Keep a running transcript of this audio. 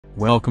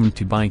Welcome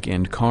to Bike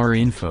and Car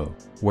Info,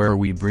 where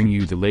we bring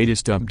you the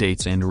latest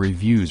updates and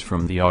reviews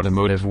from the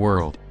automotive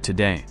world.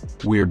 Today,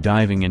 we're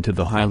diving into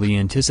the highly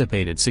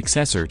anticipated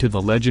successor to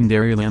the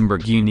legendary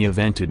Lamborghini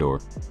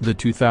Aventador, the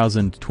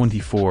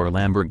 2024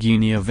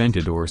 Lamborghini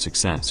Aventador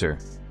Successor.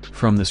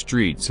 From the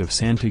streets of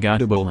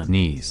Santiago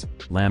Bolognese,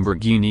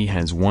 Lamborghini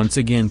has once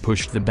again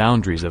pushed the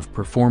boundaries of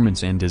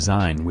performance and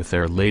design with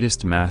their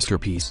latest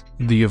masterpiece.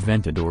 The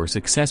Aventador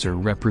Successor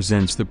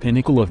represents the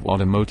pinnacle of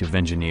automotive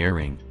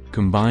engineering,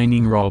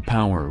 combining raw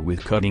power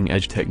with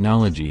cutting-edge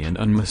technology and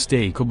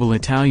unmistakable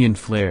Italian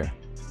flair.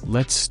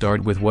 Let's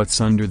start with what's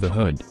under the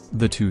hood.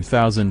 The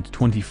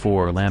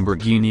 2024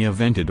 Lamborghini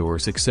Aventador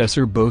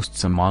Successor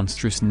boasts a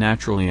monstrous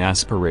naturally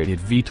aspirated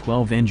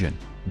V12 engine,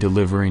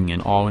 delivering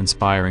an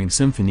awe-inspiring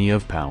symphony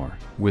of power.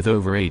 With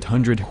over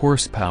 800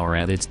 horsepower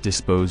at its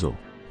disposal,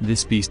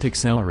 this beast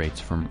accelerates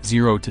from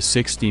 0 to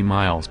 60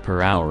 miles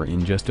per hour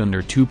in just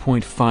under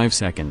 2.5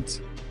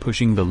 seconds,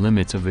 pushing the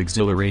limits of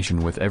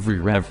exhilaration with every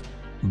rev.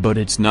 But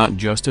it's not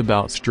just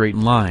about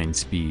straight-line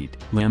speed.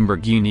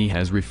 Lamborghini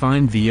has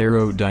refined the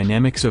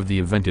aerodynamics of the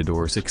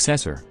Aventador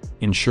Successor,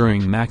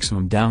 ensuring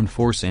maximum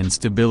downforce and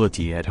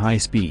stability at high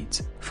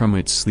speeds. From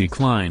its sleek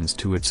lines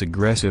to its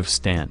aggressive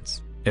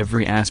stance,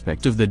 every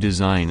aspect of the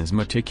design is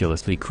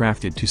meticulously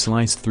crafted to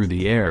slice through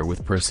the air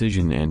with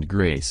precision and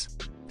grace.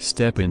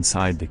 Step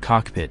inside the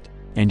cockpit,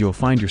 and you'll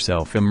find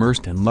yourself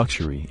immersed in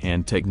luxury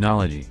and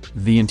technology.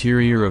 The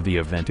interior of the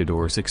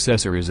Aventador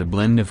Successor is a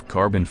blend of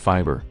carbon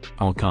fiber,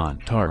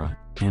 Alcantara,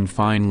 and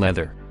fine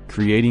leather,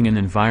 creating an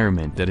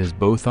environment that is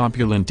both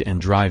opulent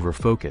and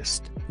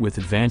driver-focused. With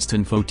advanced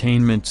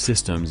infotainment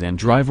systems and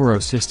driver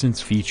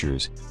assistance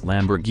features,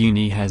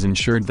 Lamborghini has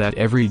ensured that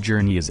every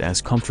journey is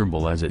as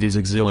comfortable as it is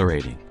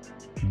exhilarating.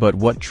 But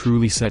what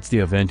truly sets the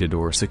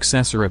Aventador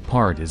Successor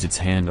apart is its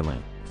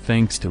handling.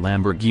 Thanks to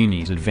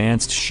Lamborghini's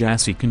advanced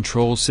chassis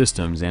control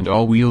systems and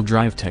all-wheel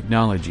drive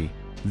technology,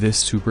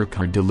 this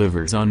supercar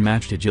delivers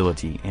unmatched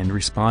agility and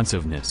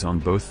responsiveness on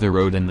both the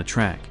road and the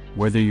track.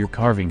 Whether you're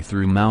carving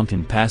through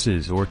mountain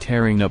passes or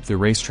tearing up the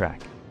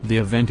racetrack, the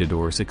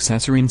Aventador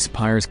Successor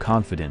inspires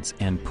confidence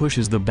and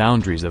pushes the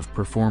boundaries of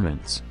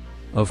performance.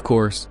 Of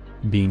course,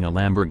 being a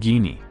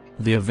Lamborghini,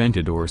 the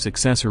Aventador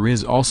Successor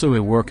is also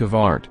a work of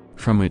art.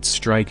 From its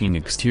striking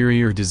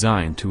exterior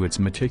design to its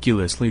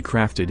meticulously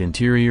crafted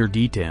interior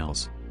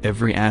details,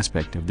 every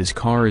aspect of this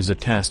car is a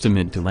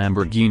testament to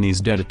Lamborghini's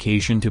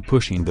dedication to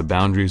pushing the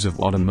boundaries of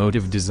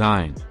automotive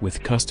design.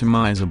 With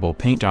customizable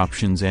paint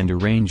options and a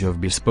range of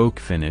bespoke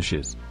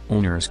finishes,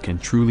 owners can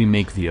truly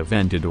make the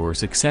Aventador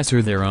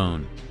Successor their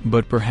own.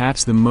 But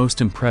perhaps the most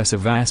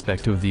impressive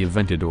aspect of the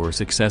Aventador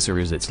Successor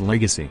is its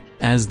legacy.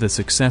 As the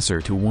successor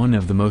to one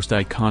of the most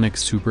iconic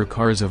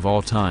supercars of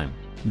all time,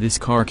 this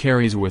car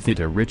carries with it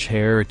a rich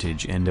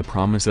heritage and a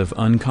promise of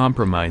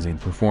uncompromising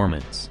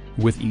performance.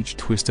 With each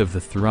twist of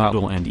the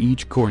throttle and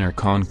each corner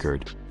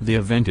conquered, the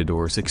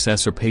Aventador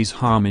Successor pays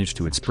homage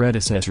to its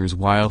predecessors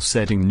while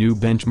setting new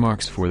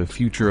benchmarks for the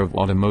future of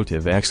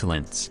automotive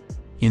excellence.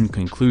 In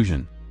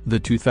conclusion, the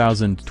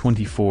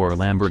 2024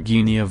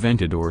 Lamborghini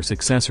Aventador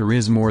Successor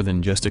is more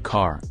than just a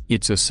car.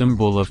 It's a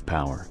symbol of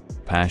power,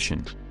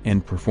 passion,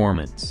 and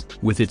performance.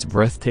 With its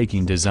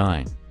breathtaking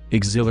design,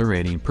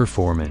 exhilarating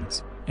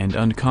performance, and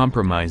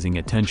uncompromising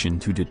attention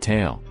to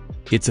detail,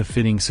 it's a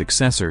fitting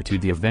successor to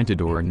the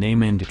Aventador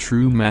name and a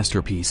true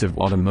masterpiece of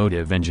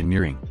automotive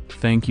engineering.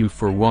 Thank you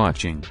for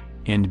watching,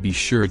 and be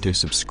sure to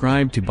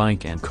subscribe to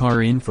Bike and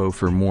Car Info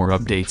for more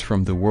updates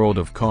from the world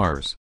of cars.